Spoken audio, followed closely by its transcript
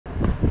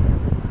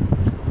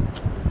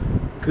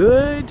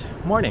Good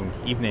morning,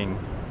 evening,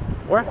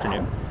 or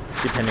afternoon,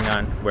 depending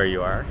on where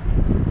you are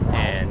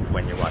and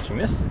when you're watching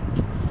this.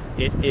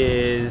 It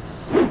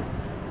is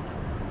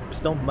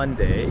still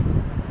Monday,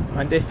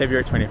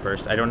 February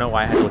 21st. I don't know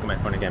why I had to look at my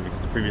phone again because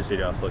the previous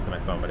video I also looked at my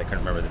phone, but I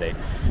couldn't remember the date.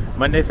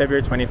 Monday,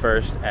 February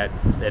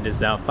 21st, it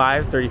is now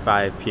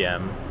 5:35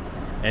 p.m.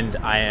 and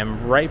I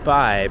am right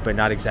by, but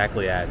not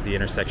exactly at, the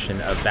intersection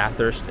of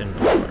Bathurst and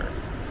Bloor.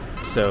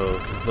 So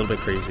it's a little bit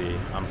crazy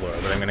on Bloor,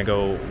 but I'm gonna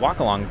go walk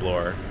along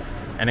Bloor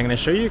and I'm gonna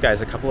show you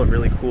guys a couple of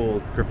really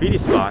cool graffiti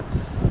spots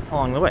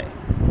along the way.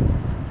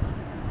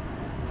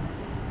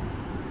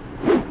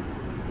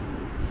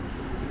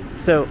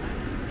 So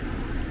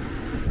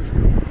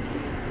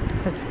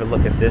let's have a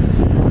look at this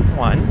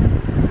one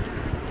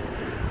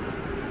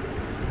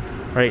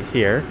right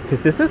here, because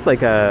this is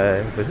like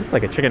was this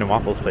like a chicken and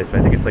waffles place,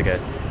 but I think it's like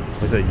it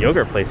was a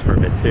yogurt place for a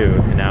bit too,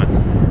 and now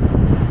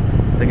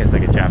I think it's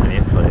like a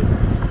Japanese place.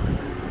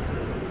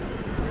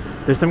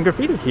 There's some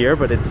graffiti here,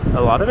 but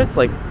a lot of it's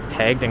like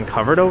tagged and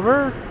covered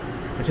over,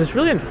 which is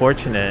really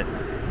unfortunate.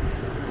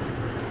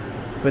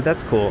 But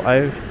that's cool.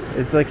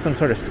 It's like some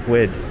sort of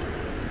squid.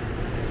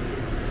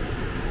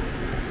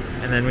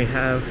 And then we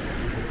have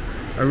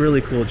a really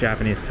cool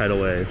Japanese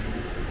tidal wave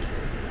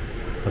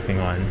looking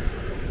one.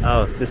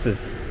 Oh, there's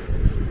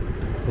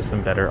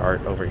some better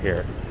art over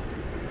here.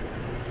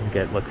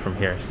 Look from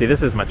here. See,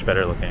 this is much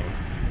better looking.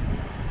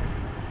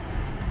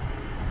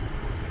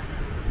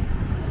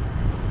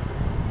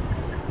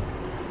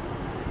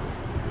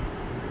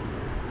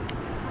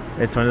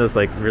 It's one of those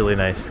like really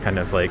nice kind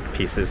of like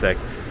pieces that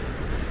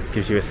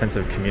gives you a sense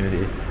of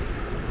community.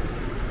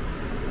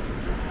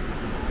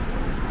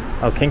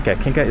 Oh, Kinka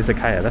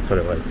Izakaya, that's what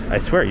it was. I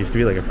swear it used to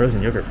be like a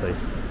frozen yogurt place.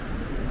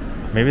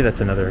 Maybe that's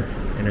another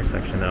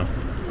intersection though.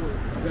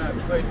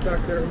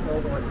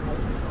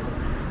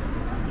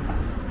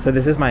 So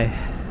this is my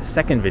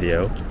second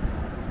video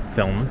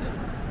filmed.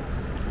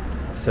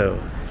 So,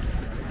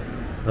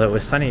 though it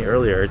was sunny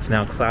earlier, it's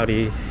now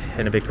cloudy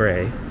and a bit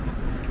gray.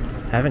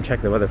 I haven't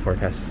checked the weather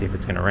forecast to see if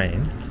it's going to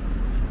rain,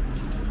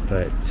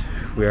 but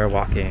we are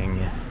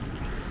walking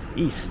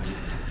east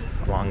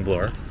along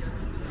Bloor,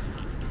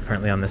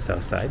 currently on the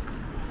south side.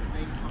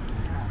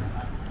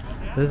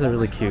 This is a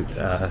really cute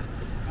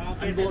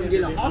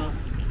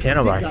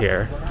piano bar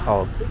here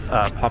called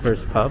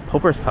Popper's Pub.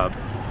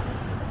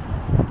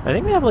 I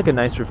think they have like a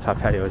nice rooftop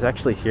patio. I was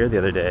actually here the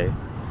other day.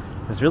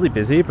 It was really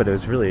busy, but it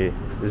was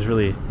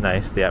really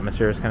nice. The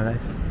atmosphere was kind of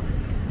nice.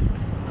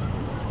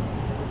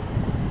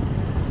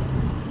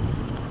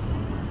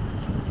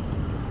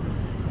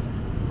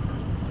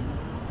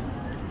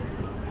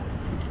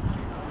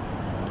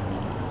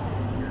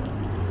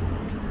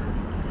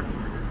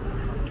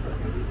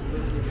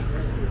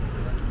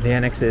 The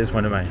Annex is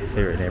one of my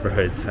favorite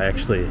neighborhoods. I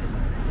actually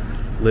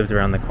lived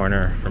around the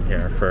corner from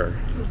here for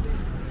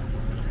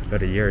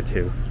about a year or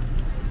two.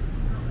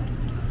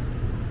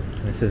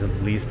 And this is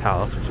Lee's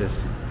Palace, which is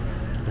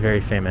very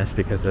famous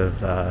because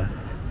of, well,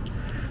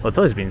 it's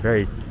always been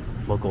very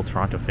local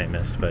Toronto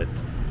famous, but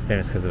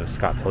famous because of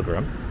Scott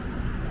Pilgrim.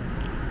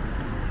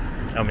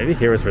 Oh, maybe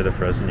here was where the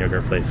frozen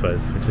yogurt place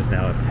was, which is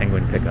now a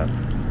Penguin pickup.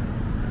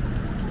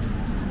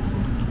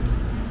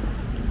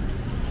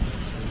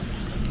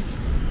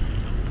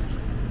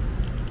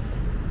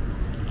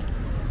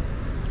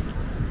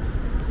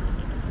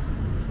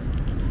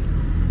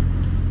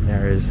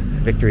 There is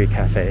Victory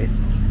Cafe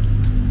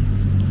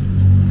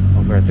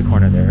over at the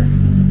corner there.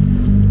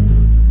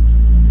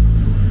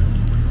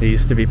 They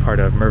used to be part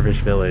of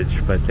Mirvish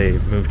Village, but they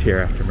moved here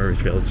after Mirvish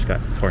Village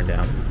got torn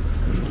down.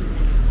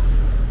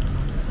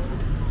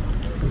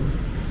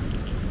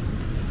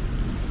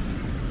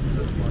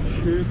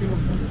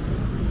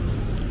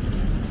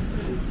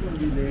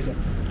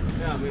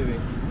 Yeah, maybe.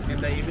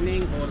 In the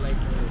evening or like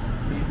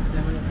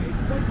 7 or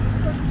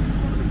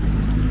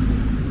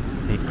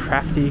 8. The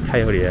Crafty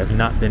Coyote. I've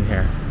not been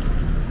here,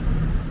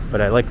 but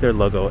I like their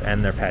logo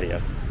and their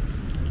patio.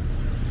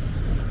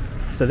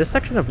 So this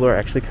section of Bloor, I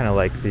actually kind of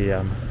like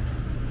the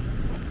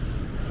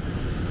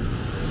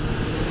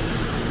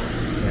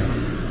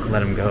let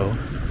them go.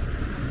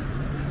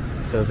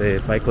 So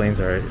the bike lanes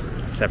are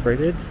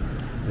separated.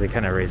 They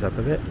kind of raise up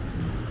a bit,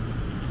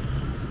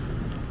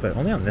 but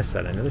only on this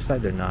side. On the other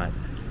side they're not,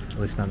 at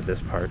least not at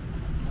this part.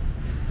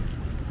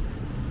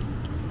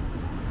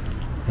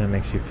 And it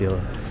makes you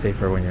feel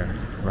safer when you're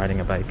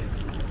riding a bike.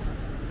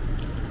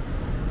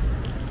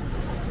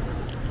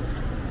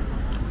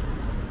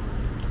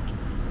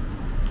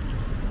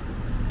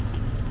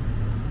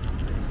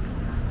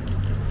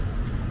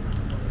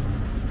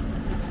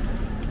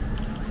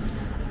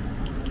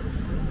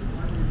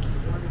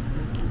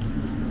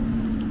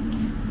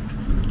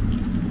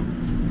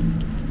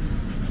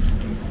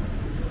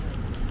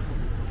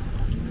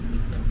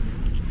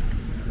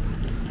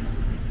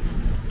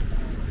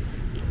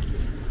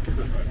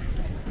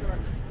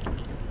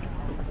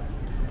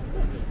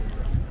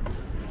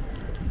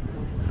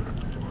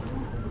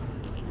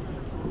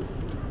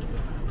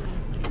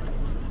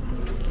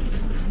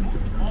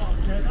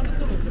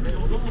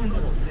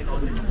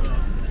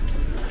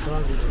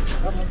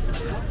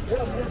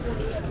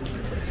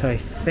 So I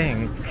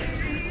think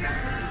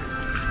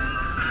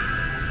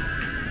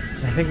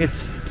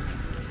it's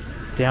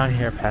down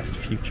here past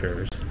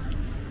Futures.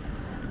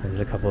 There's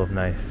a couple of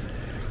nice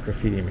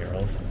graffiti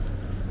murals.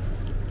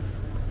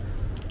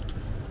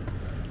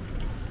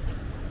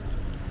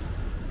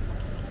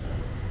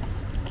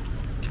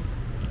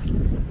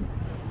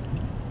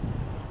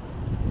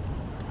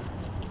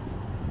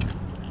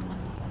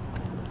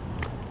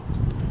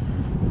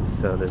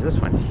 So there's this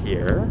one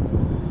here.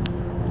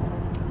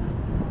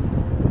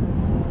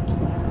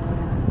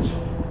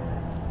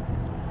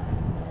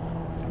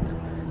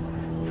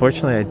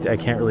 Fortunately, I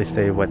can't really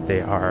say what they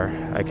are.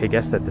 I could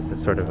guess that this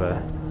is sort of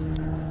a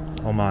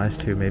homage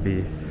to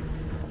maybe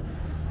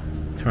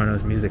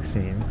Toronto's music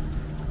scene.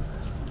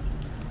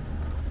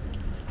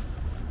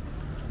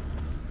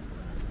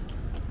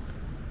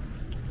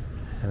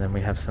 And then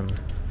we have some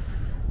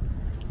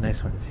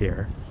nice ones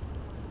here.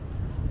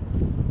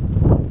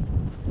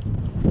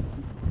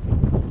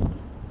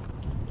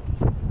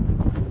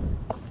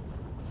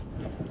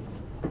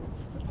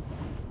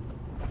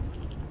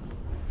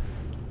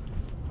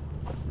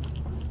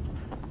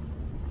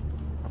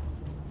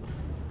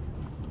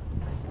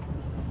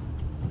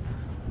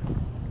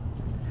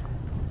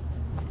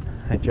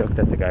 I joked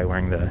that the guy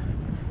wearing the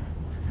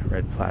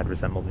red plaid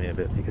resembled me a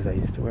bit because I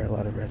used to wear a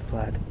lot of red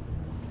plaid.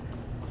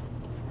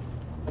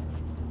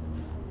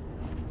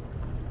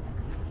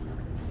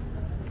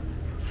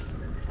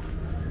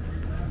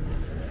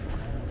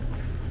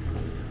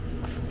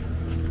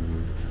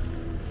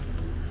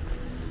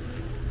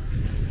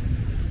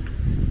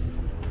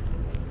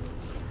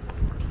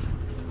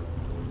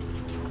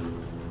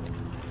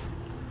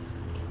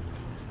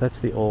 So that's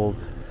the old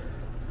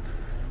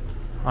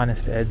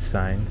Honest Ed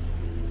sign.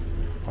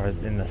 Or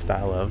in the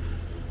style of.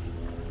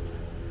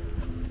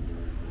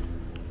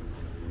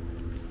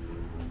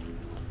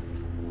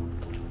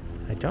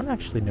 I don't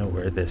actually know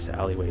where this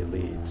alleyway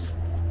leads.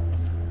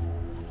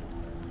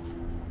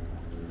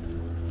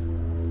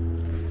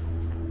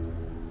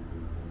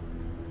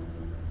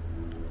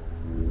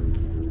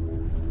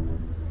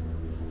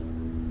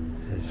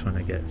 I just want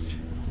to get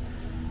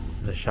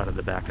the shot of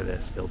the back of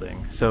this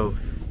building. So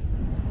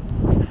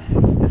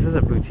this is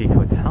a boutique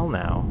hotel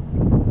now,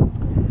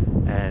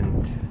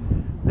 and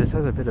this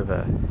has a bit of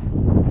a, I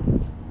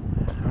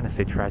don't want to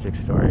say tragic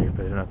story,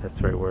 but I don't know if that's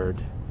the right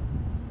word.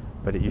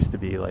 But it used to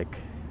be like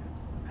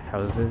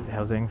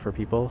housing for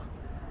people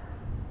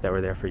that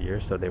were there for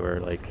years. So they were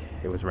like,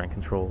 it was rent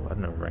control. I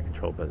don't know rent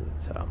control, but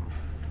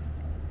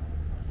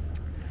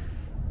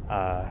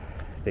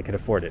they could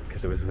afford it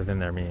because it was within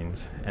their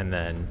means. And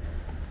then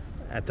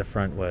at the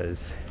front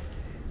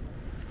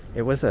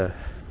it was a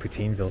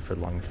Poutineville for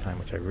the longest time,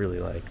 which I really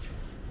liked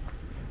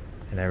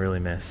and I really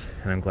miss.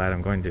 And I'm glad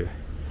I'm going to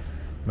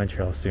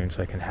Montreal soon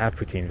so I can have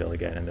Poutineville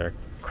again, and their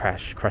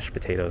crushed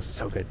potatoes,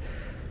 so good.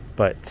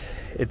 But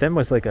it then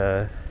was like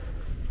a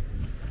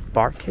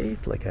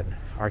barcade, like an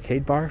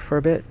arcade bar for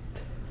a bit,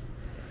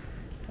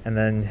 and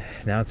then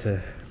now it's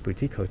a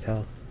boutique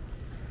hotel.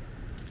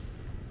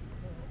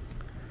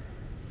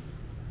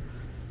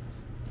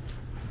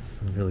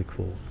 Some really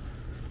cool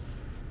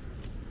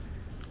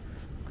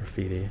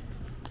graffiti.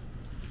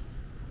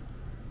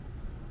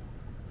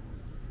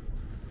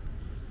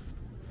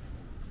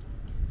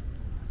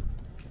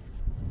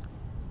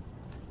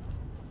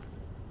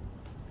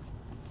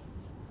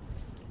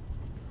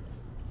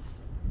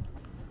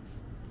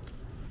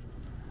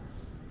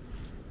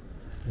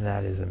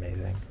 That is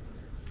amazing.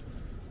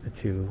 The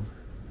two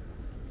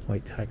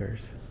white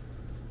tigers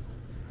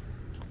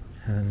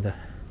and the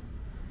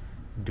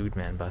dude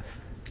man bus.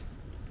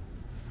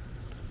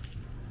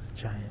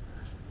 Giant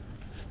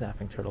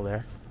snapping turtle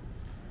there.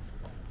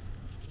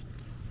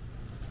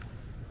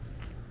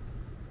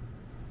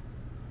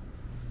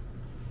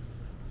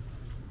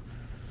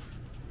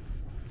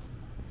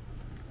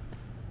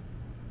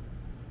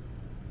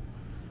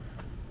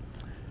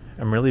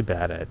 I'm really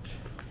bad at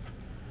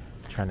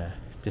trying to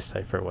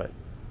decipher what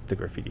the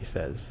graffiti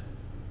says.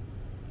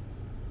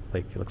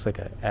 Like, it looks like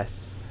a S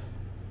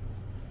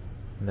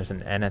and there's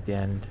an N at the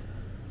end.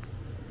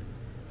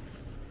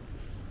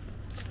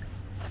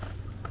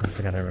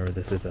 I gotta remember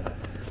this is a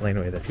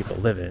laneway that people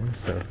live in,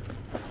 so I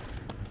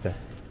have to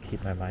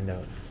keep my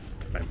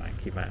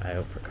eye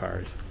out for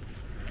cars.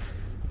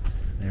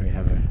 There we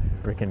have a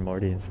Rick and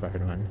Morty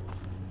inspired one.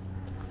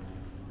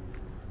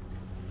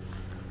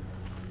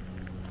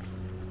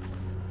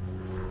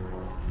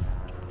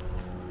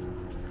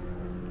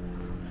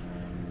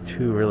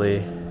 Two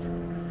really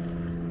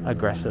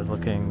aggressive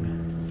looking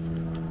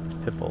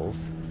pit bulls.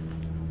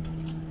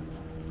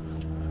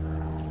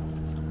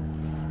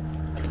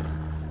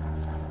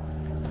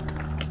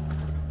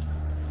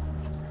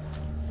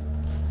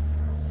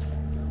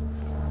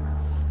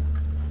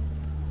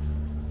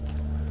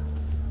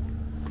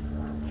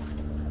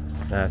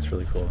 That's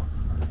really cool.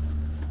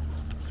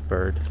 It's a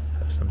bird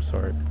of some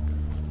sort.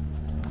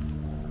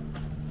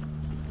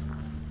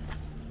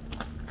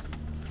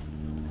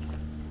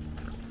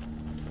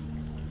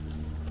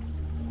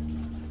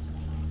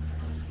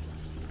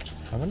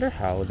 I wonder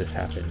how this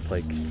happened.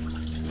 Like,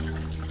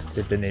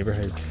 did the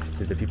neighborhood,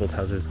 did the people's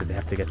houses, did they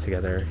have to get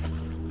together?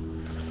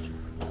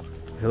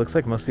 Because it looks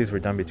like most of these were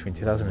done between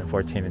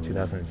 2014 and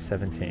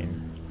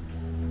 2017.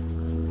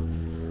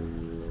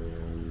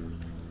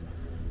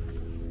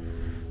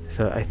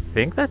 So I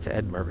think that's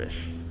Ed Mirvish.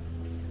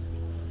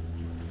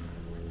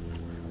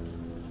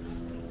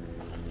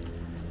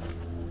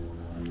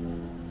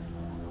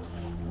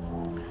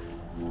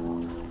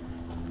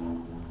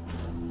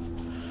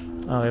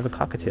 Oh, we have a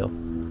cockatiel.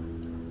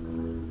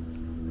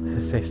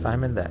 Does it say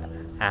Simon the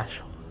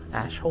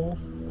Ashhole?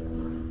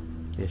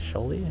 The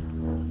Asholi?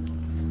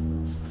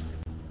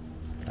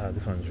 Oh,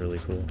 this one's really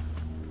cool.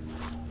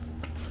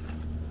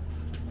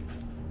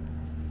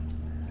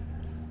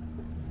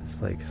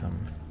 It's like some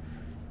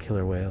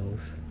killer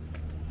whales.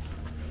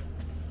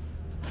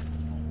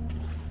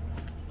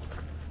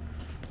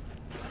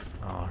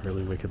 Oh,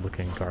 really wicked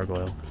looking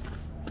gargoyle.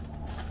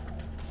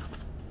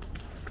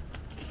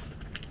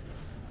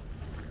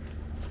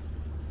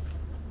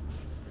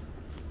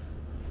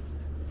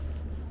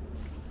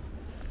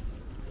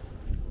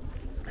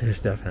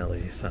 There's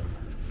definitely some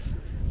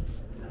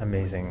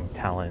amazing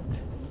talent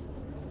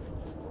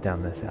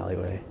down this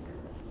alleyway.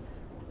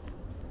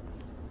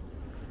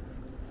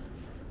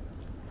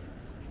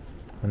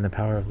 When the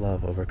power of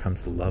love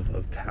overcomes the love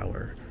of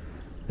power,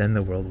 then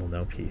the world will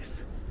know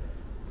peace.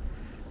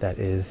 That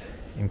is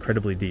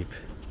incredibly deep,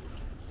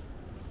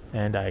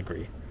 and I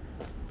agree.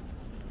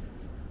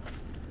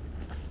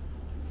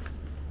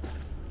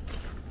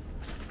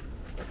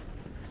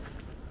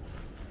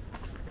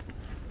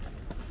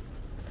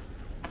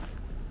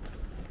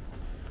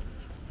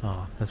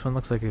 Oh, this one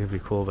looks like it could be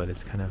cool, but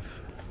it's kind of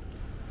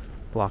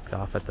blocked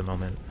off at the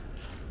moment.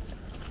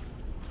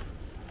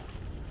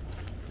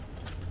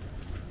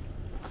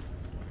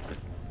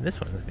 This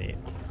one's neat.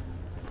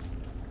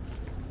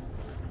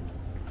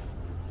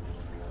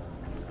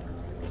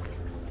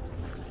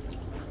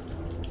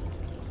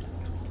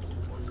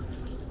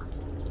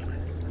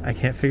 I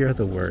can't figure out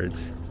the words.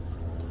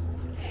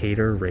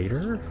 Hater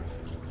Raider?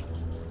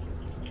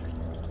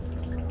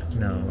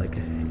 No, like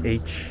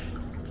HINCRI.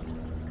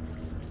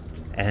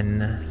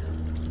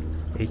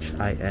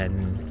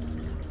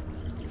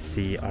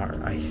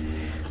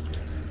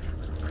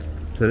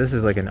 So this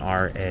is like an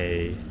RA,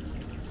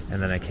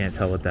 and then I can't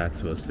tell what that's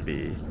supposed to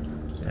be,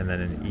 and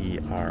then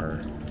an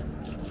ER.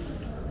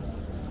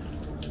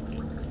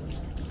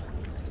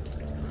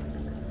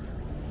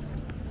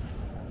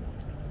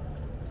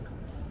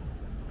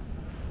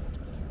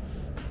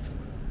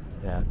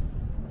 Yeah,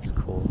 it's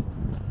cool.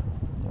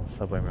 Little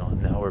subway mural.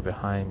 Now we're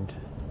behind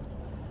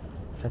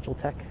Central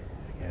Tech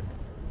again.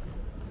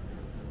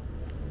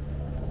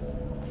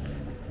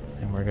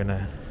 And we're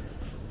gonna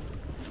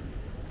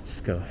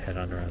just go head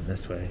on around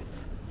this way.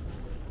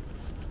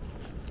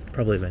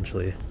 Probably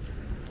eventually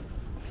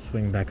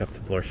swing back up to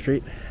Bloor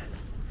Street,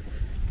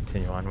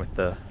 continue on with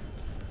the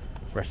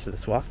rest of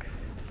this walk.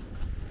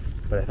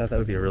 But I thought that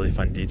would be a really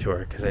fun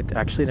detour because I'd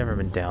actually never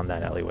been down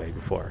that alleyway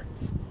before.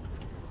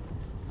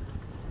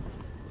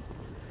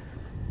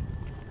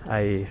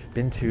 I've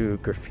been to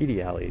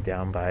Graffiti Alley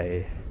down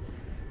by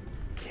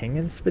King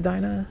and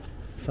Spadina,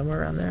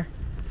 somewhere around there.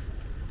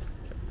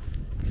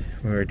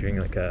 We were doing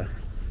like a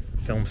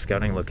film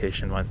scouting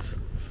location once,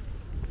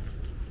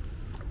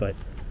 but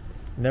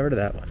never to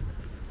that one.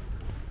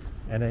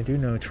 And I do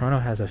know Toronto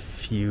has a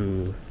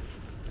few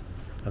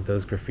of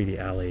those graffiti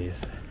alleys,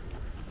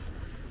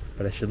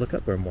 but I should look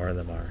up where more of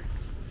them are,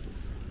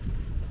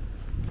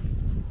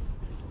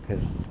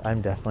 because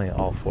I'm definitely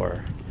all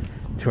for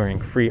touring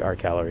free art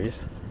galleries,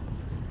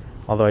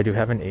 although I do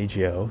have an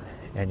AGO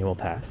annual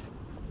pass,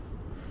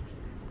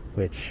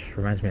 which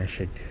reminds me I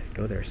should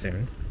go there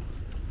soon.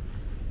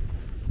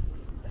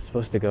 I was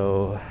supposed to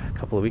go a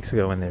couple of weeks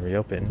ago when they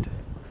reopened,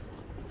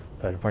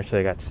 but unfortunately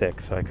I got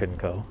sick, so I couldn't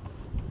go.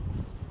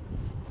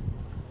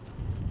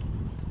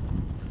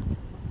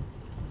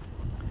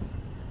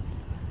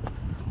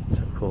 It's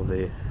so cool,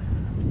 that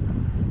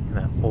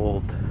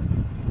old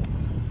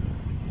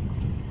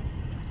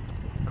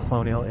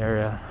colonial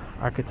era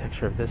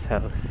architecture of this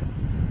house.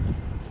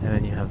 And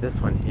then you have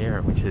this one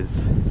here, which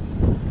is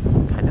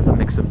kind of a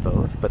mix of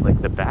both, but like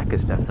the back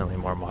is definitely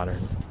more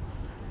modern.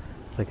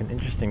 It's like an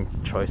interesting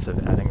choice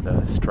of adding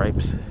the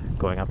stripes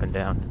going up and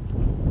down.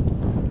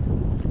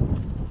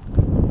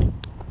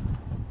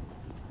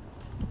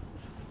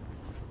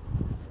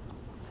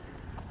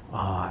 Oh,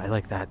 I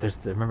like that.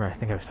 Remember, I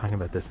think I was talking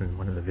about this in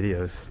one of the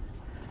videos.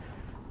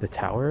 The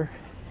tower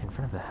in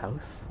front of the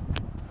house.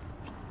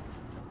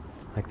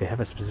 Like they have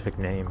a specific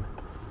name.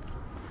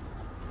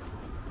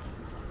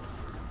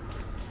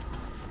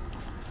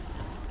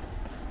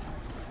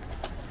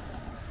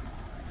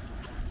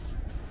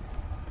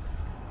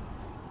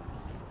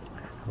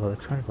 Well,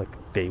 it's kind of like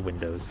bay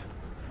windows.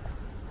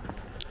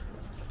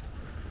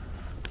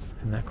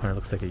 And that corner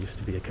looks like it used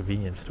to be a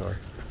convenience store.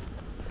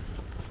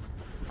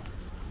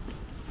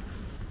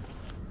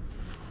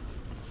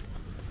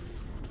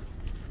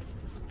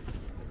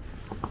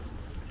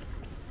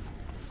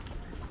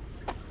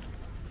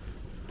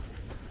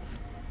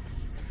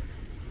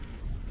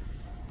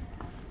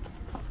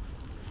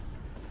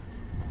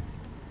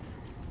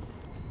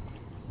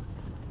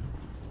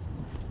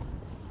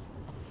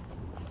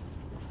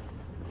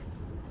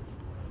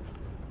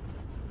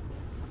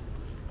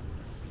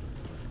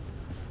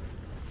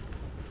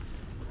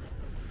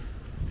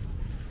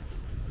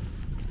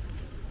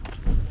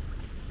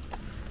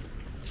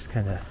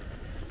 kind of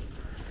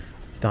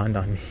dawned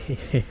on me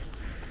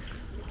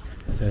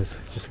as I was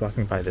just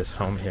walking by this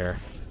home here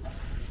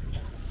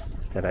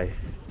that I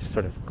just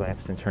sort of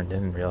glanced and turned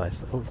in and realized,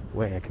 oh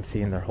wait, I can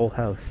see in their whole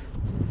house.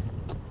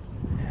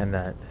 And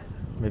that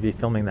maybe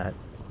filming that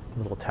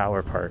little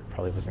tower part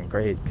probably wasn't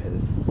great,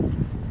 because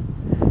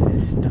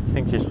I don't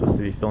think you're supposed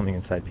to be filming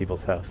inside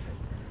people's house.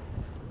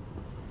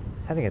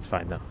 I think it's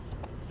fine though,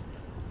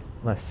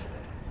 unless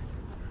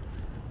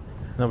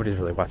nobody's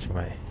really watching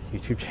my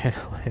YouTube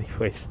channel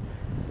anyways.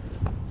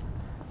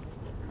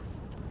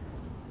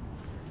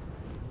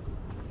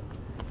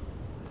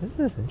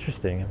 This is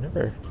interesting. I've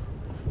never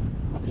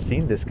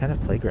seen this kind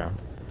of playground.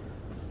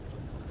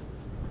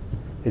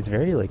 It's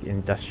very like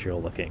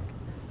industrial looking.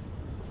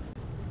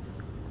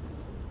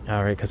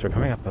 Alright, because we're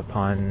coming up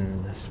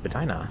upon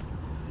Spadina.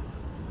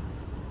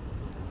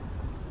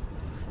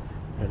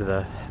 Or to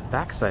the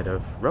backside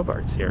of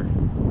Robarts here.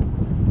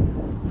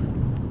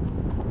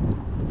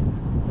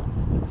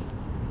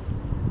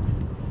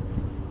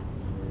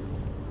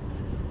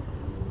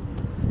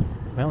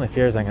 My only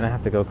fear is I'm going to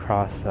have to go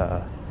across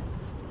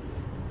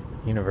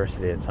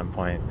university at some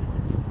point.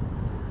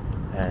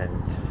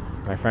 And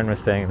my friend was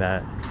saying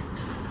that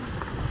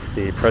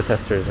the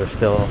protesters are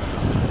still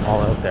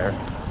all out there.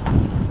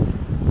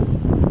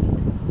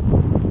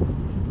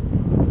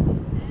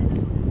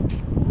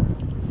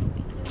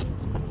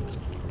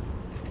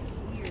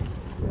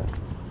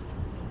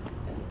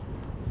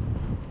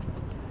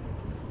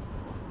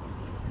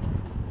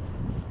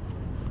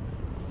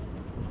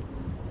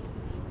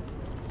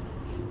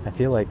 I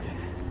feel like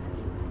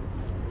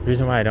the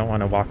reason why I don't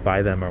want to walk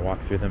by them or walk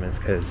through them is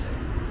because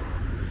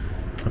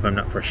if I'm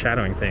not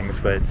foreshadowing things,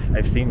 but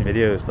I've seen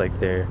videos like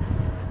they're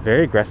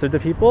very aggressive to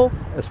people,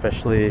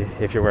 especially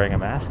if you're wearing a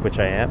mask, which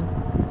I am.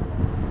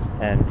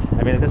 And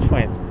I mean, at this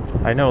point,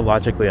 I know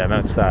logically I'm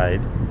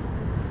outside,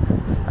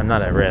 I'm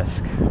not at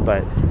risk,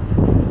 but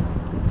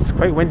it's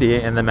quite windy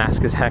and the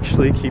mask is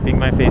actually keeping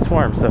my face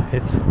warm, so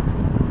it's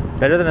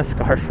better than a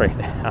scarf right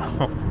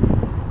now.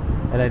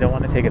 And I don't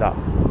want to take it off.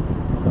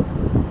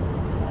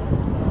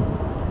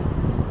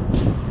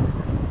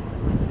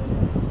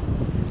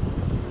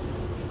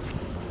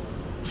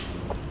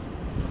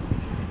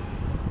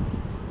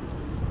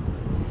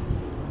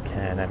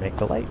 Can I make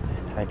the light?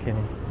 I can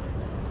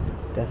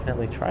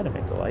definitely try to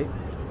make the light.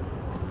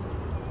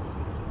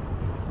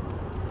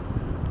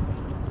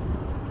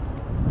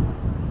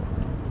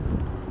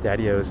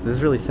 Daddy-O's. This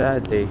is really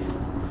sad. They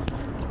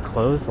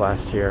closed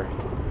last year.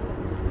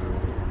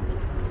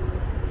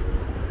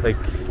 Like,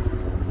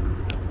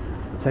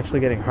 it's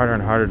actually getting harder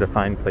and harder to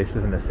find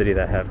places in the city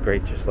that have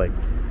great, just like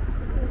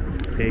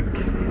big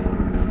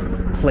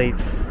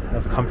plates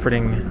of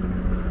comforting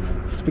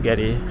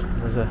spaghetti.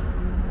 There's a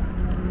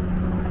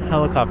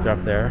helicopter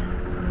up there,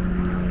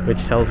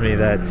 which tells me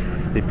that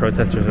the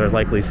protesters are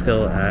likely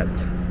still at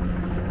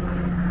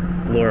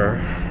Bloor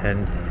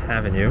and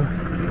Avenue.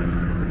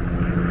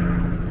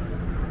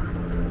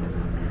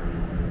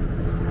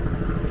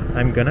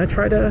 I'm gonna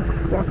try to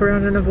walk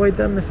around and avoid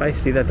them if I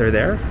see that they're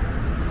there.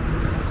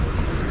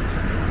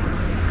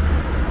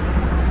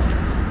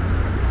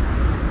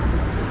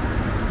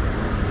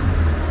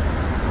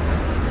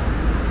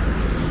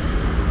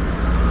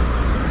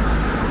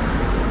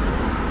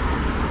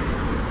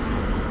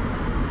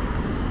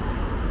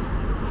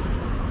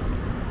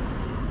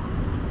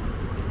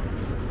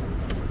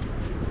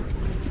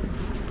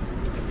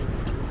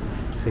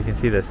 So you can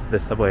see this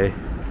subway,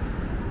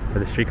 or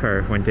the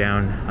streetcar, went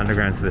down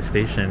underground to the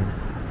station.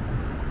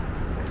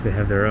 They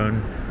have their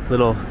own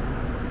little...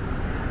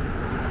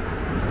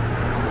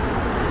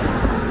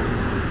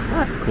 Oh,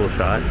 that's a cool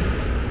shot.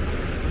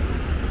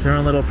 Their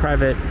own little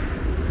private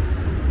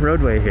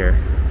roadway here.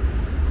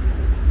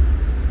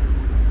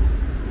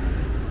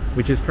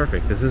 Which is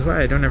perfect. This is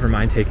why I don't ever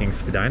mind taking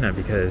Spadina,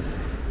 because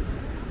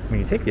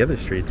when you take the other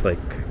streets like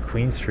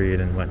Queen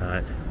Street and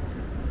whatnot,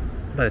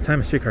 by the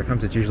time a streetcar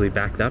comes, it's usually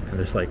backed up and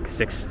there's like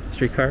 6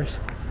 streetcars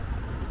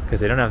because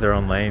they don't have their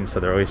own lane, so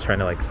they're always trying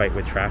to like fight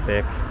with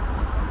traffic.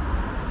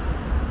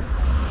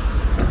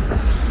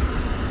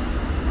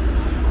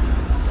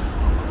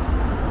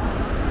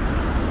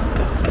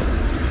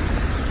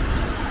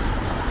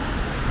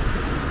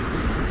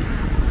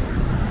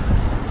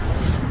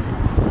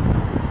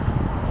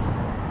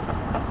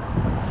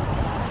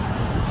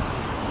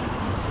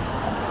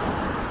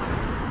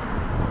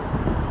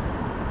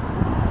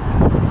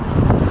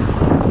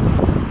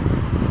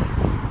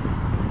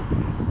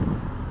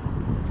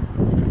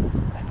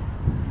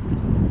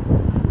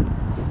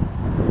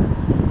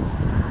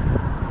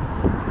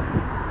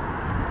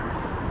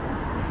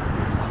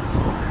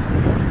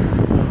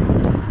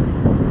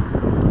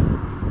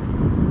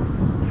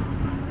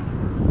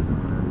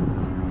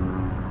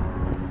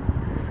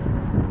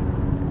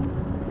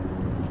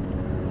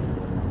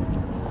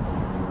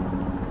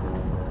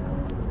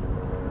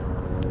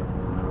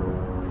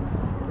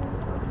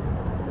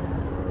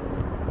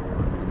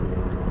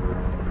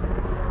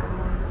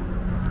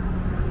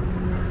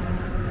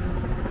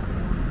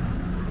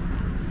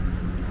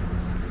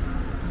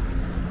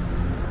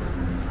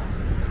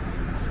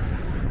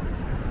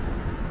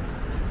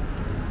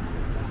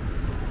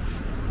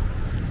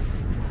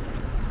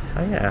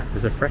 yeah,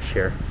 there's a Fresh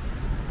here.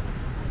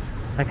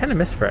 I kind of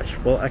miss Fresh.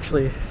 Well,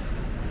 actually,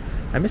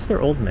 I miss their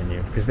old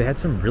menu because they had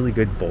some really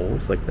good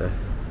bowls, like the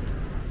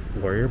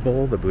Warrior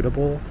Bowl, the Buddha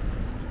Bowl,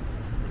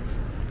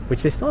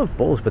 which they still have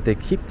bowls, but they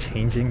keep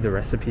changing the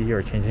recipe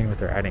or changing what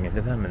they're adding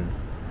into them, and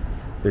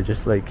they're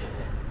just like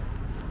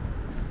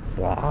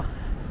blah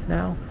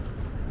now.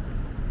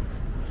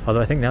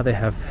 Although I think now they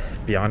have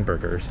Beyond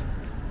Burgers,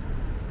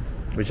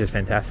 which is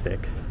fantastic.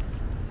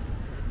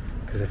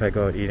 Because if I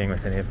go out eating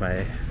with any of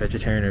my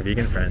vegetarian or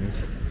vegan friends,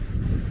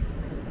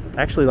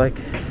 I actually like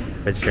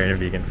vegetarian and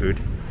vegan food.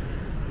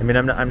 I mean,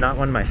 I'm not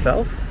one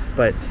myself,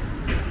 but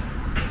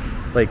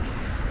like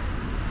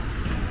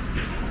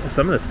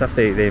some of the stuff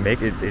they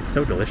make, it's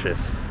so delicious.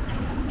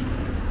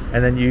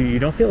 And then you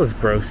don't feel as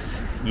gross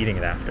eating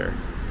it after.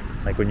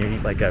 Like when you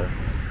eat like a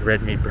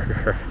red meat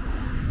burger,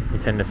 you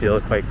tend to feel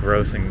quite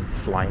gross and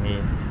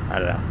slimy. I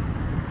don't know.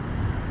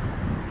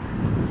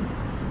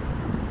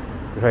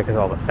 It's probably because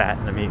of all the fat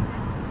in the meat.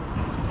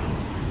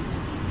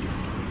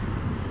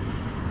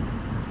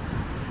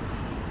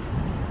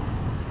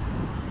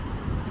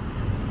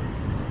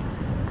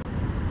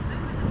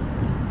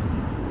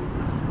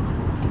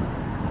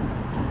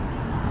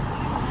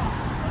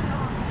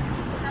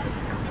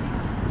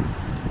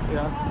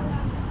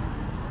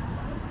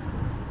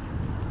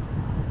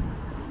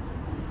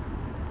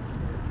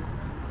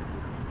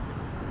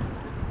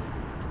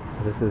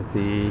 So this is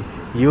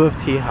the U of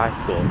T High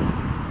School,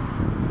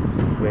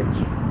 which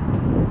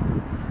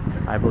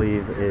I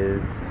believe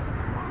is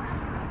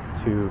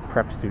to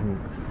prep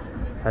students,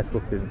 high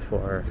school students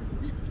for,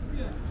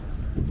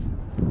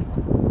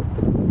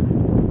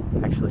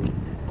 actually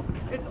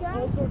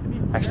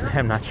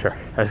I'm not sure.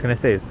 I was going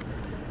to say it's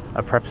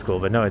a prep school,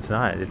 but no, it's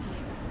not. It's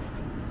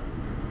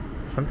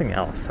something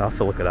else. I'll have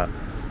to look it up.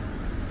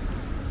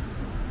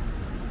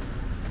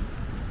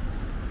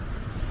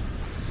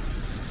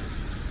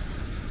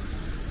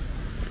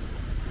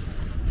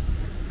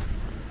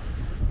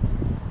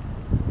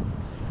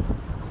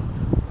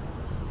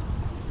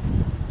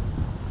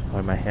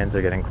 Oh, my hands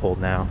are getting cold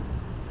now.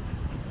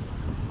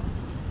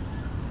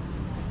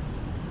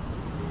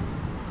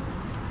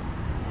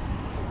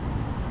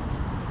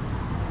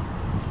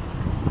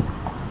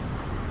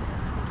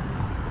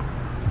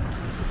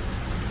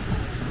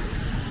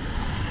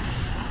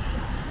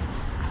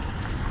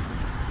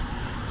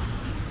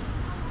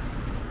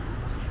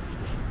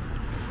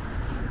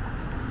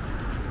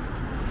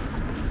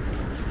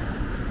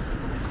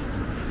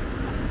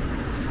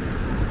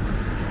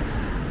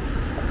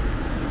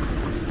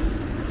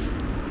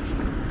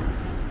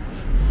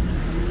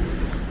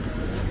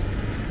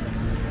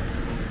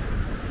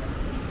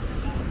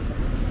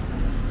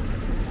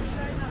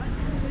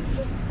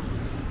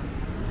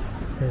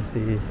 Here's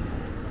the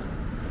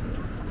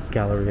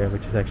Galleria,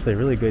 which is actually a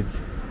really good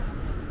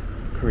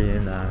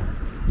Korean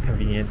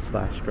convenience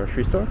 /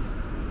 grocery store.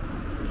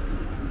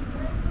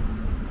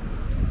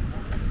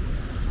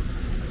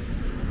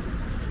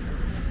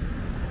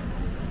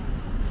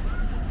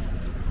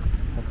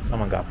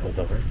 Someone got pulled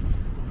over.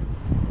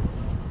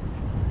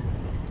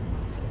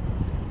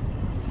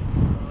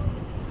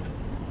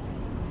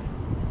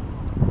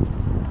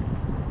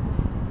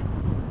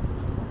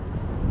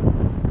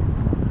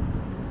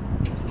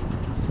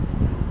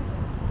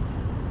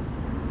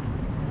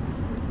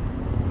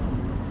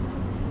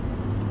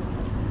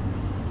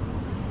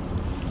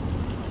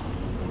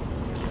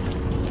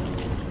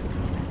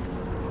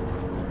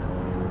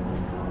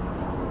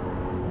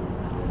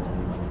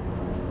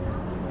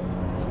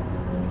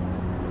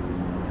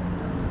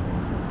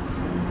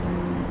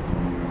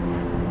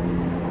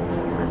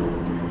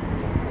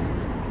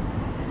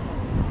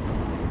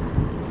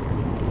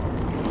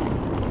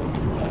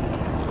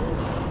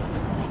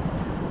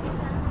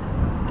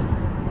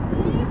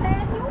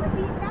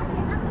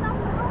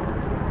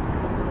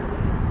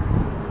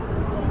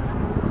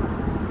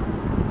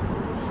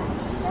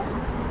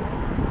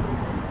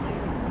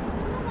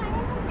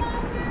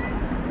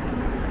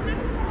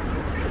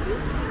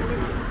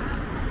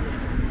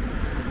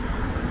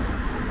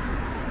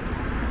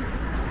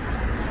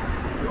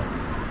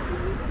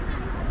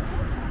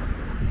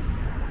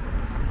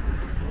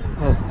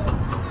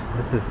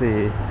 This is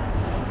the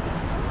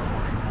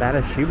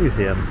Bathurst Shoe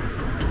Museum.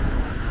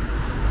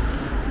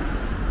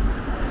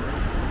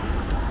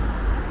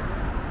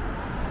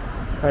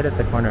 Right at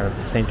the corner of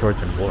St. George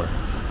and Bloor.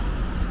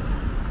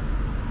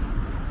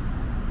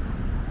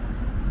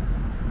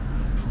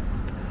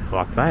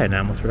 Walked by it and I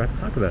almost forgot to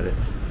talk about it.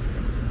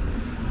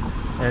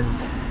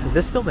 And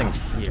this building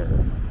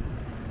here,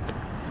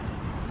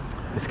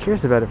 I was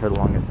curious about it for the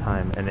longest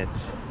time, and it's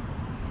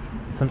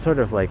some sort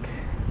of like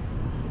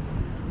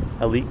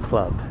elite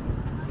club,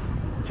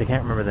 which I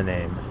can't remember the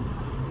name.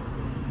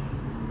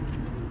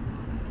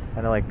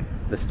 Kind of like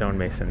the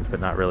stonemasons, but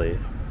not really.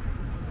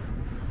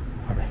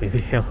 Or maybe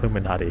the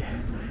Illuminati.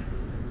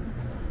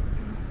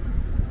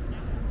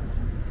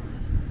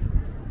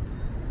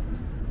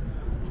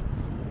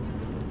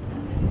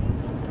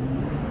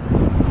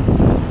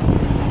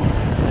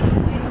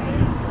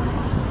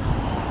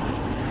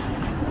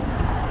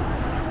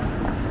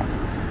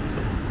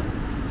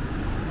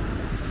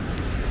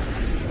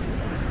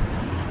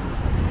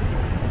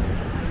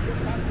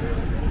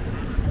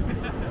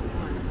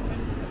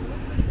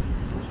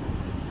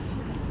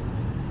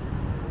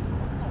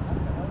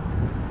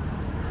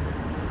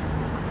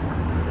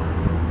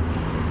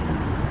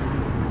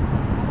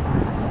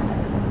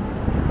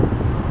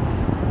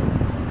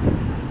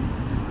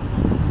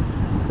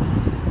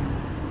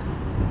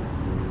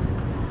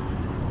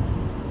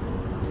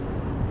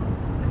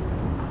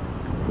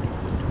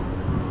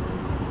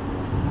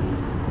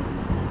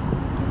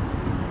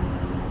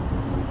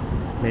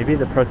 Maybe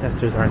the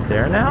protesters aren't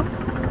there now?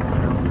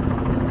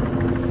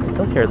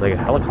 Still hear like a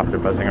helicopter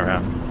buzzing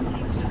around.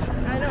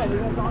 I know, we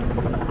went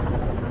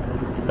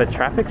on. But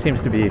traffic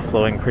seems to be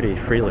flowing pretty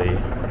freely.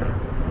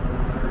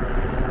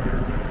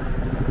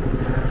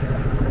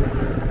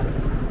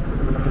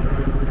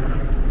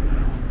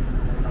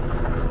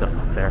 Still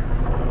up there.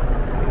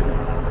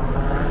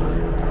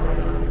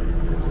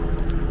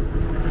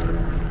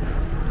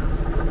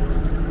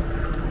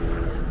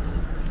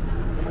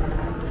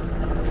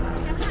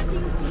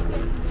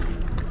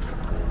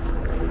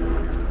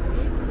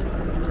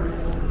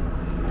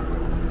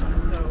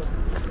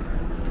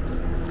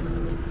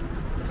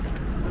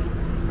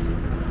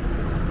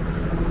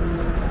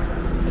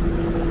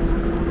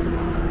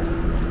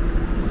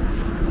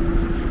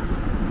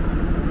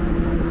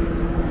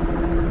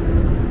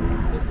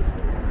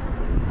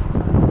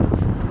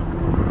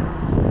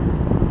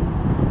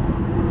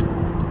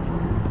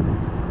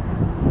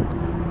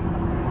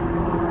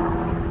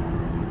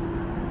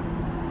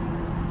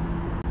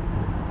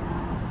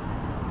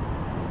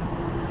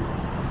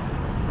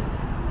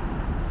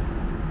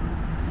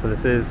 So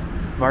this is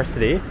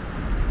Varsity,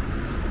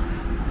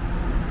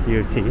 U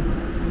of T.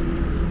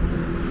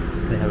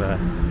 They have a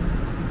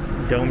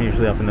dome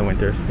usually up in the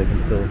winter, so they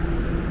can still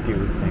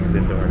do things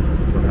indoors.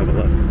 We'll have a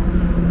look.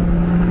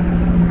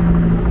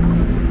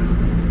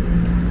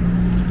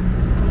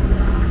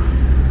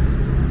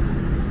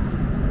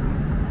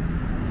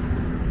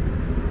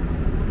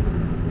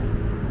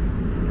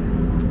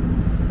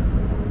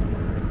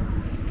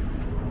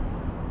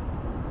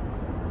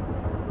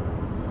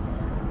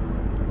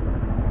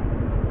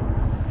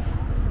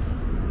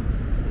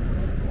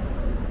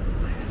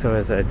 So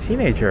as a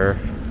teenager,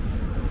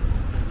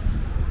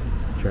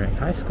 during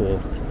high school,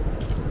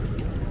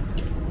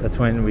 that's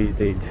when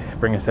they'd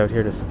bring us out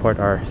here to support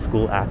our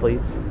school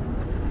athletes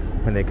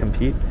when they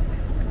compete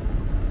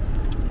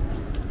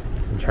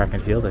in track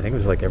and field. I think it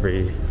was like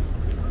every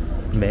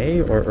May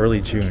or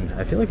early June.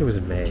 I feel like it was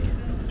May.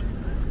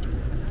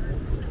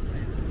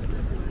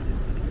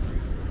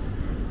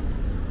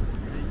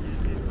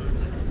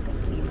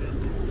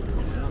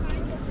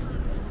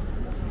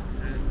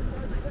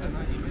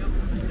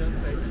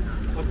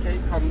 Okay,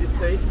 come this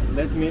way.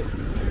 Let me.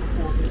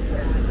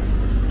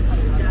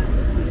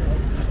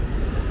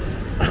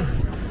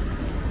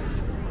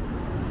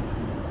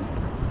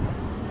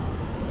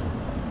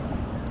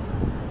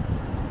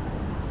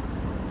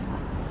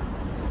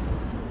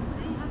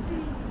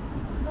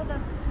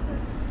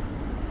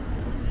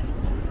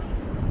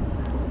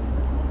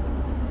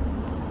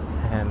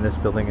 And this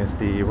building is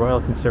the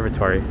Royal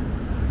Conservatory.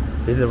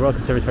 This is the Royal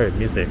Conservatory of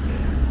Music.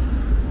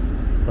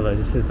 Although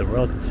this is the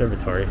Royal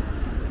Conservatory.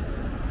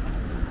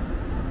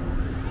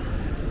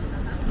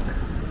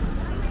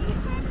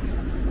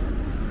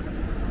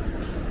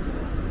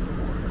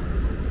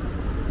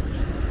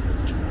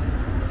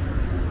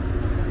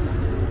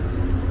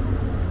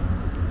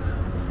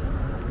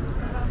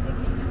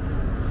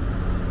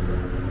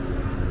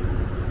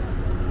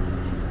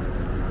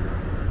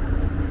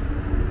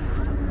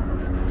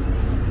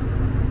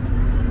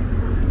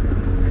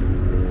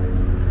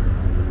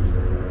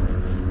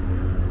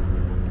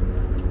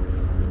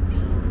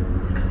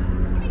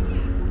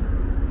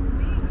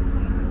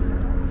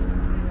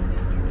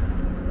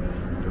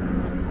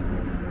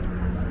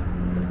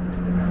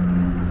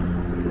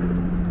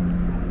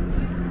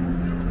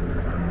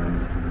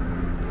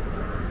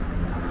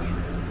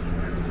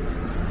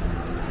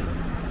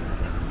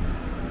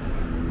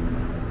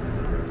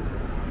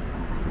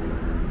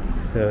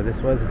 So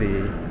this was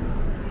the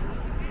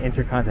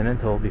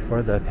Intercontinental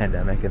before the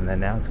pandemic, and then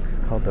now it's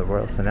called the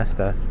Royal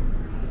Sonesta.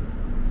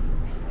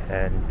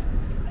 And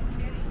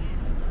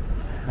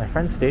my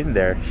friend stayed in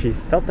there. She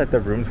felt that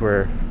the rooms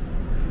were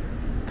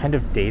kind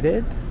of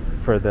dated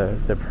for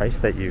the price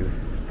that you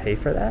pay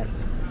for that.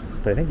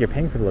 But I think you're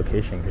paying for the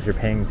location because you're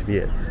paying to be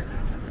at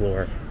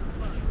Bloor.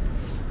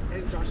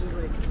 And Josh is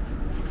like,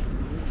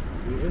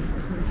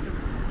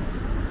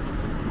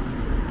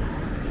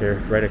 You're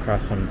right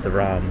across from the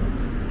ROM.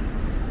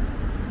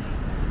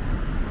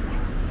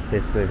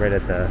 Basically right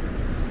at the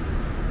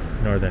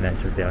northern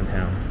edge of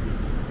downtown.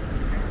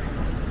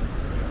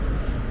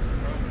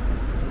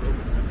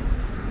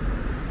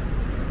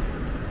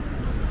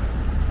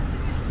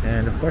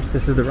 And of course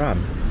this is the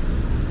ROM.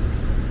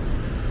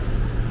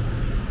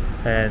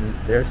 And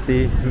there's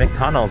the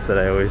McDonald's that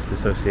I always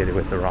associated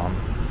with the ROM.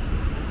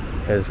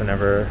 Because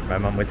whenever my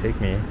mom would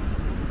take me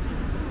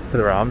to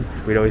the ROM,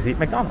 we'd always eat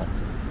McDonald's.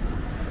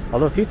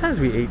 Although a few times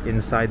we ate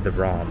inside the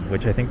ROM,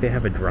 which I think they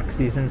have a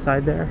Druxies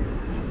inside there.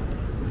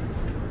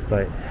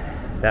 But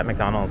that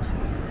McDonald's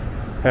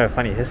had a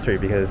funny history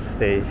because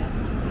they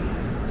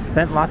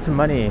spent lots of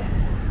money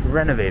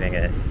renovating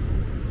it,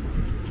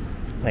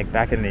 like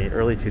back in the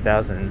early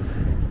 2000s,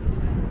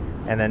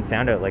 and then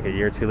found out like a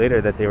year or two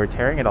later that they were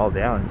tearing it all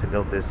down to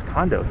build this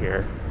condo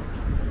here,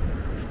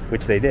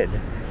 which they did.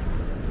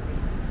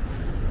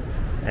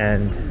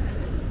 And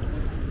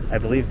I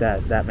believe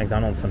that that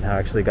McDonald's somehow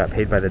actually got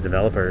paid by the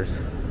developers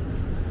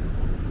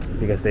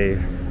because they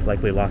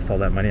likely lost all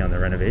that money on the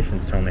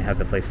renovations to only have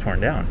the place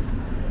torn down.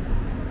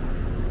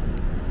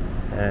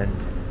 and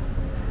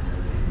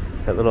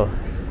that little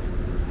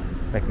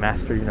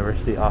McMaster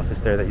University office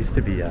there that used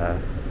to be,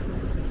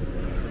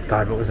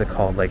 God, what was it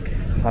called? Like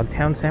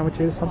Hogtown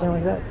Sandwiches, something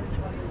like that.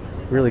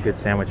 Really good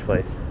sandwich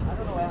place.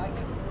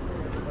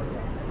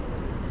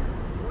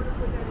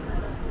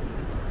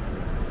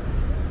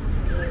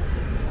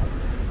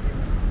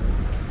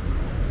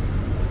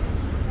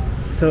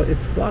 So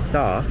it's blocked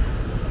off,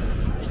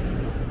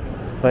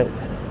 but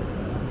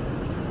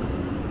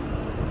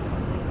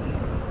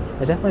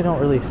I definitely don't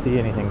really see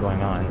anything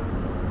going on.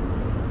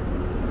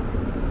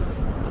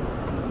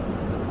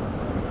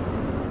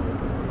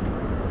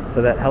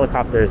 So that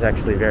helicopter is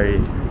actually very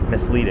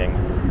misleading.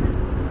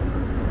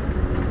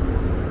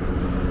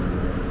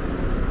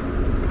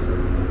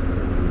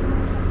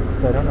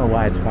 So I don't know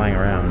why it's flying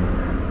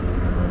around.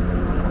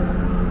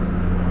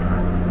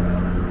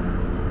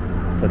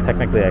 So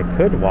technically I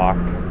could walk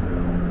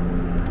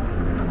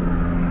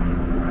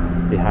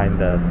behind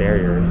the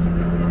barriers.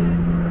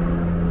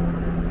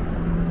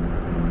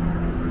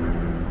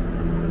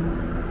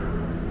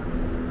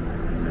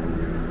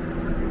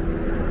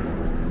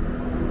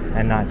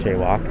 And not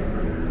jaywalk,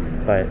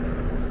 but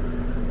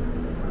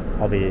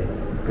I'll be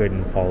good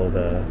and follow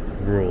the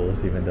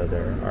rules even though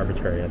they're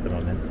arbitrary at the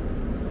moment.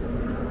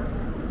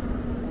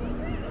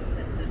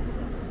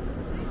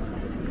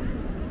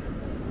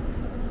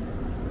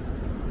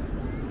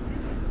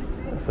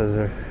 So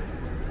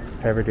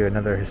if I ever do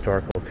another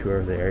historical tour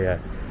of the area,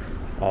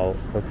 I'll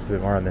focus a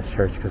bit more on this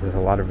church because there's a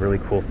lot of really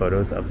cool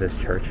photos of this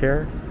church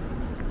here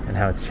and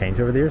how it's changed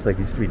over the years. Like,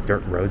 there used to be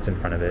dirt roads in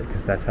front of it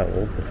because that's how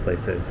old this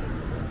place is.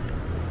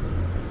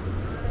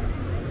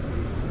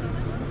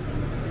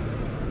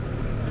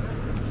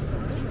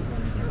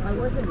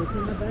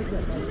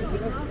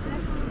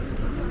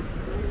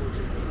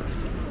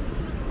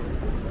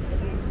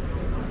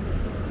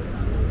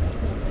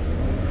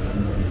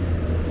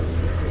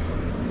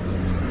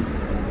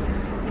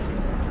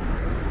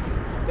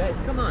 Guys,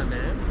 come on,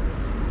 man.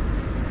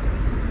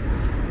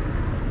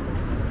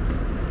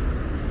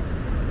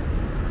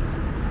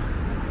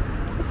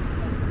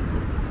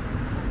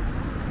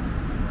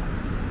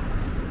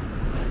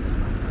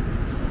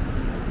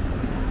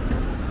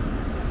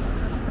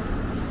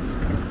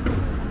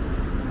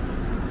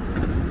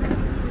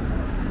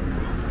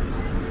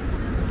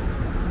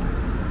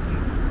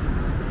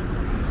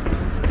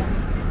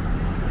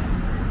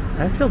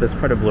 I feel this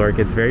part of Bloor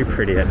gets very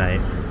pretty at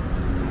night.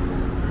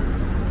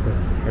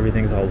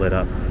 Everything's all lit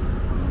up.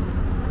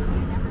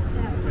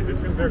 So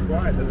just because they're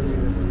quiet doesn't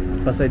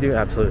mean... Plus I do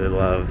absolutely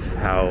love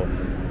how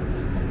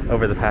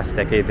over the past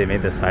decade they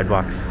made the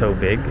sidewalks so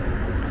big.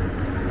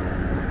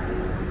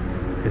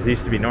 Because they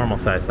used to be normal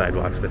size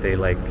sidewalks, but they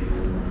like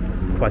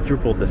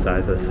quadrupled the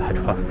size of the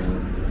sidewalks.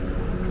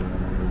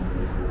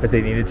 But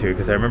they needed to,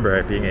 because I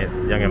remember being at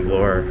Yonge and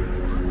Bloor,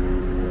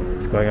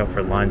 going out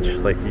for lunch,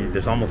 like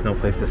there's almost no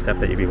place to step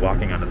that you'd be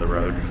walking onto the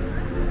road.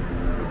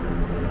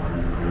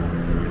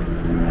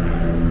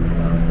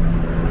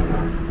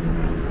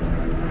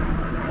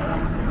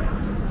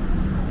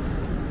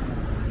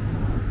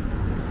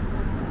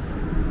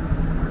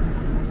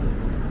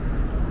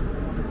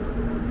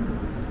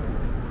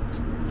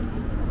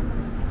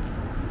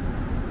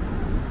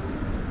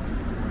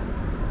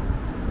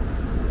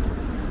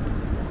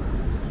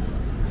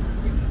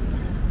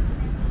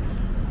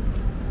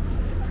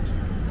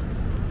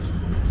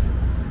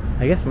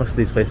 I guess most of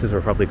these places were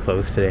probably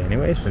closed today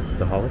anyway, since it's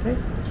a holiday.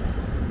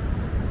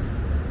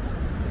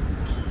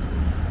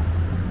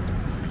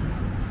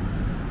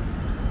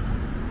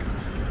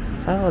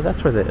 Oh,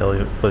 that's where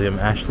the William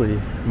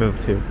Ashley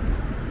moved to.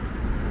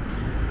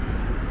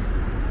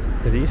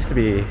 Because it used to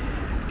be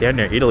down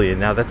near Italy, and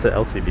now that's the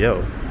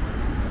LCBO.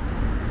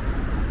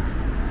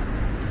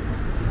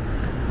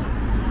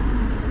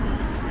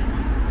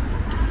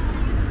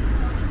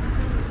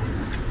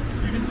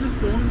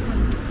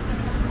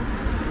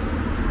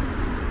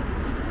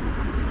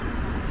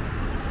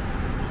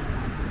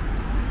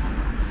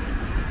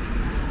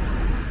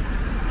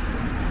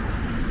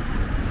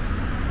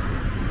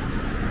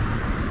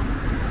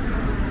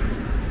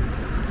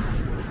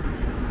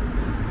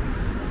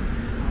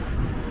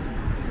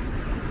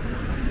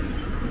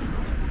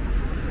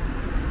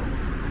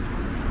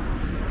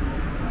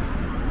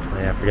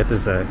 I forget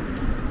there's a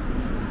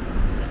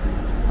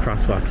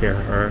crosswalk here,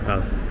 or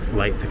a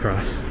light to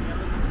cross.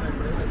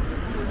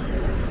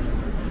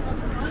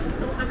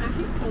 I'm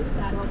actually so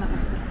sad about that.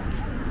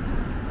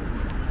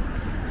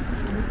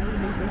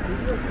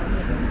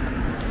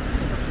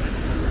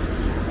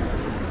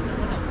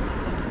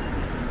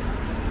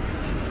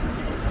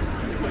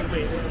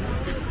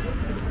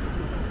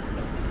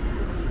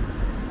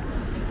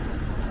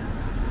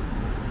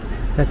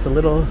 That's a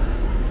little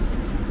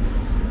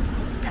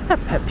kind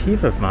of pet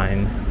peeve of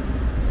mine.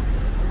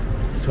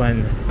 Is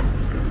when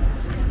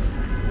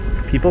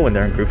people, when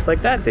they're in groups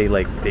like that, they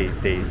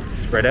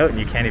spread out and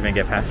you can't even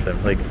get past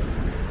them. Like,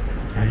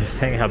 I was just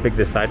saying how big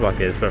this sidewalk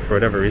is, but for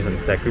whatever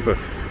reason, that group of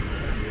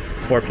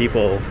 4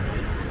 people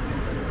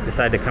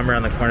decide to come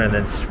around the corner and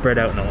then spread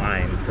out in a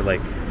line to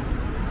like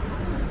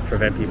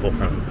prevent people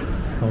from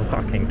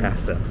walking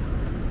past them.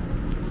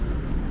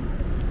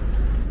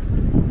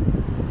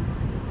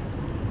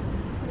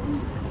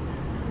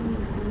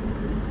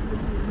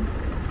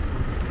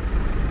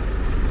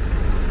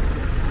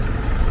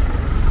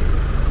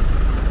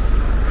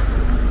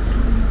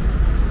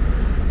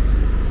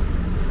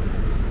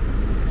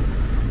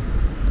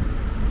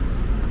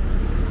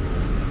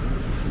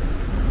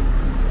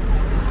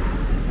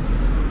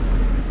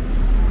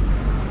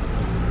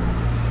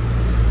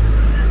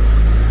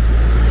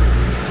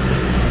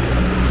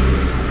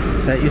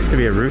 That used to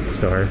be a Roots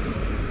store.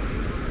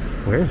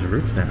 Where's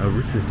Roots now? Oh,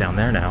 Roots is down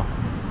there now.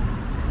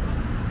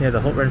 Yeah,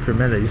 the Holt Renfrew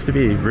Minute used to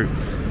be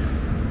Roots.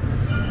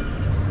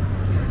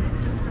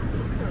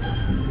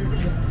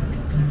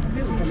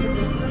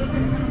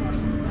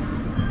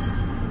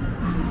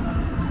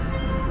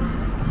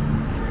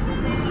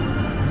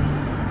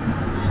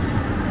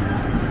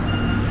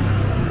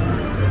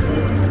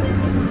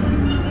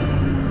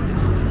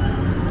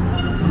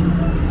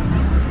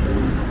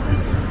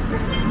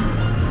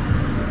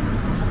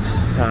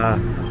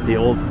 The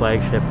old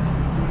flagship,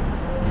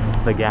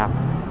 the Gap.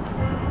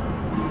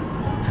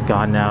 It's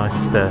gone now. It's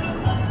just a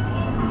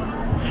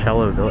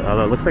shell of a building.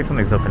 Although it looks like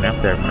something's open up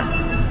there.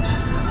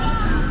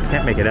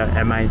 Can't make it out.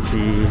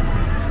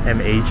 M-A-G-I-L.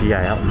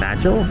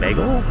 Magil?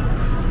 Magil?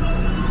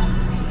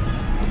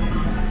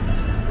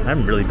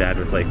 I'm really bad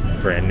with like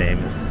brand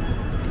names.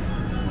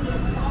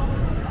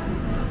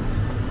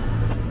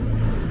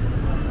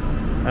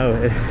 Oh,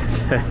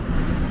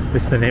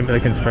 it's the name of the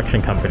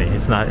construction company.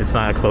 It's not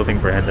a clothing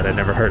brand that I've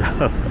never heard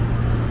of.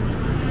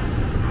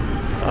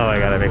 Oh, I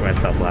gotta make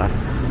myself laugh.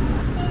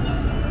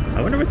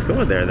 I wonder what's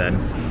going there then,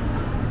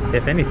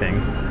 if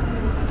anything.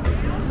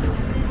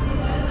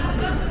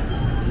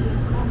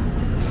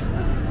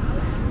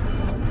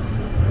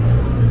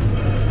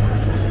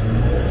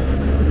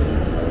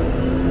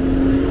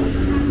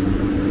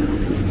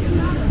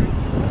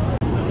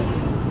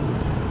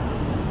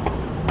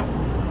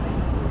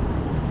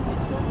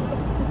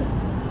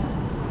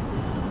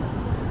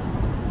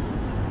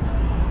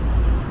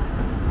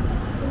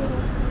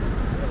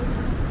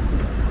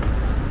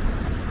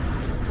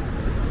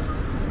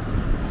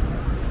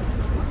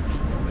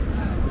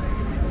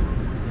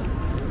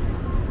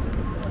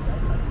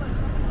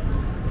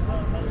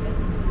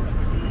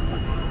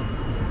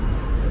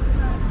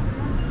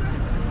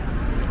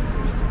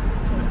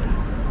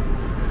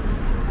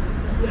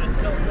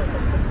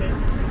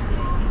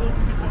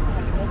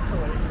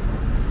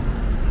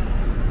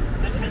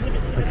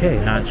 Okay,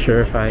 not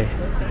sure if I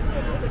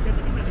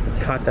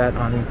caught that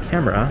on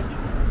camera,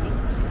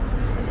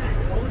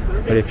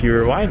 but if you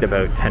rewind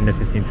about 10 to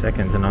 15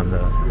 seconds and on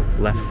the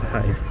left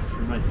side,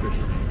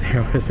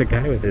 there was a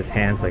guy with his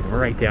hands like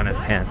right down his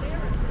pants.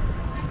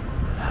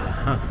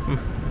 Huh.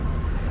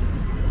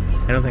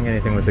 I don't think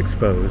anything was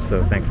exposed,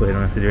 so thankfully I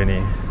don't have to do any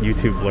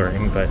YouTube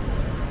blurring, but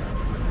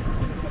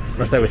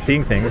unless I was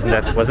seeing things and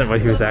that wasn't what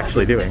he was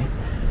actually doing.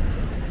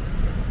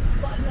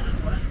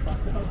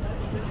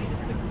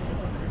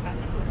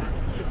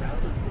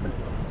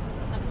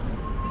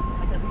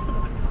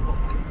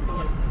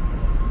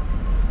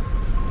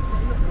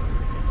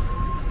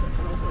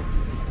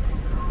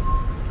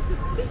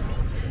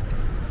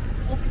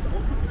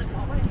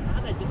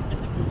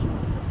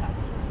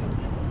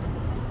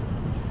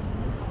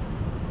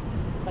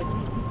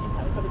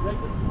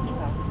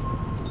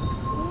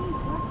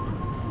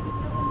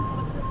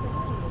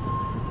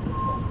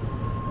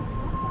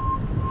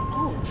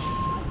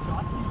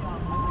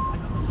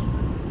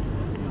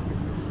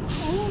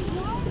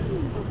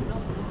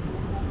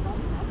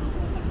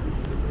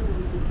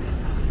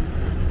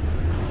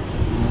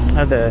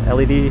 The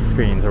LED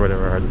screens or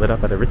whatever are lit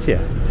up at Aritzia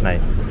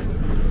tonight.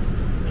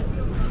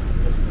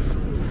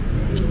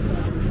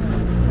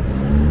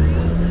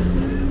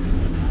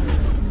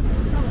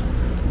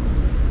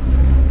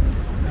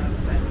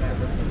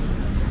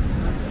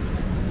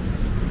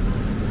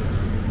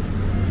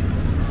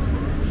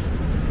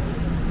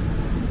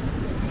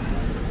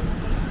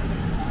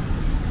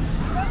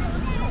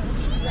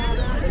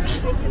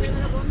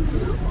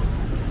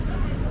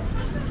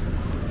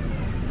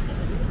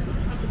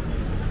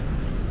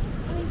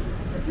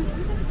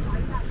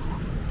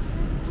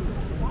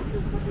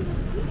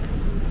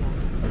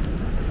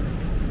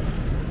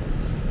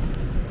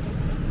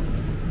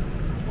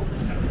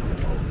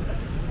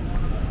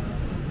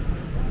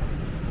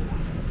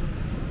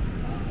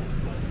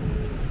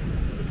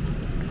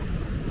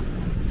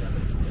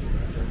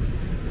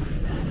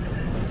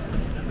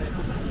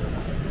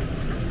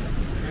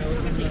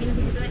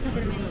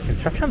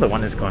 Construction on the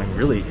one is going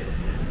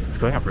it's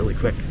going up really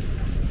quick.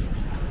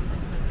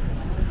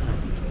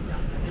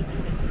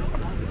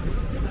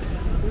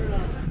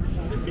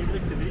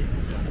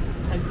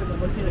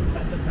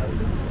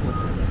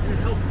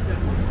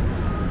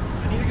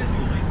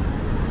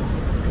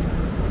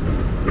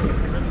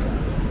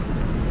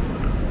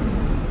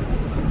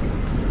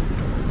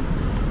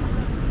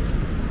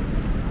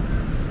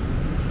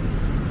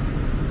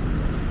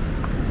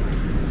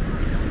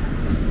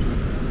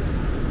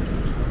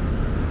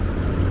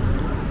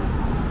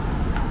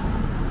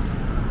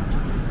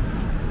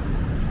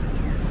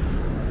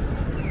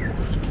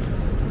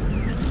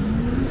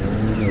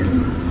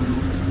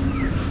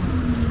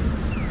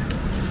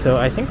 So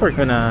I think we're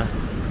gonna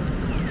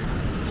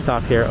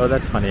stop here. Oh,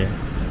 that's funny.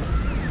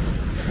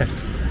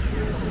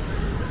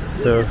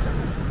 So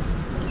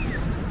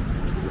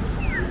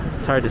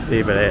it's hard to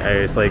see, but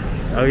I was like,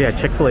 oh yeah,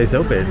 Chick-fil-A's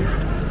open.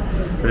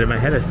 But in my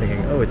head I was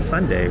thinking, oh, it's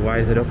Sunday, why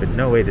is it open?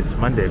 No, wait, it's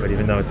Monday, but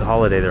even though it's a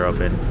holiday, they're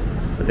open.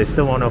 But they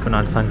still won't open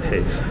on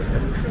Sundays.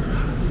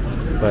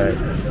 But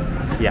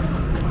yeah.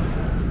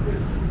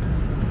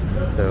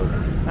 So,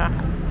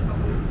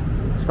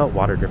 just felt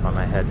water drip on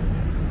my head.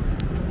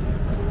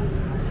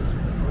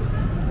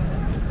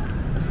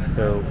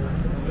 So,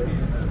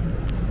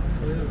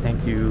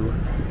 thank you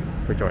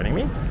for joining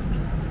me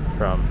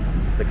from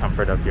the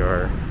comfort of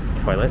your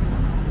toilet,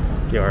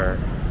 your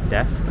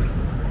desk,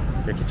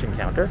 your kitchen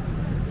counter,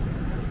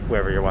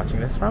 wherever you're watching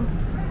this from.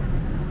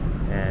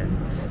 And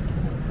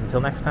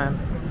until next time,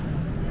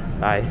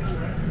 bye.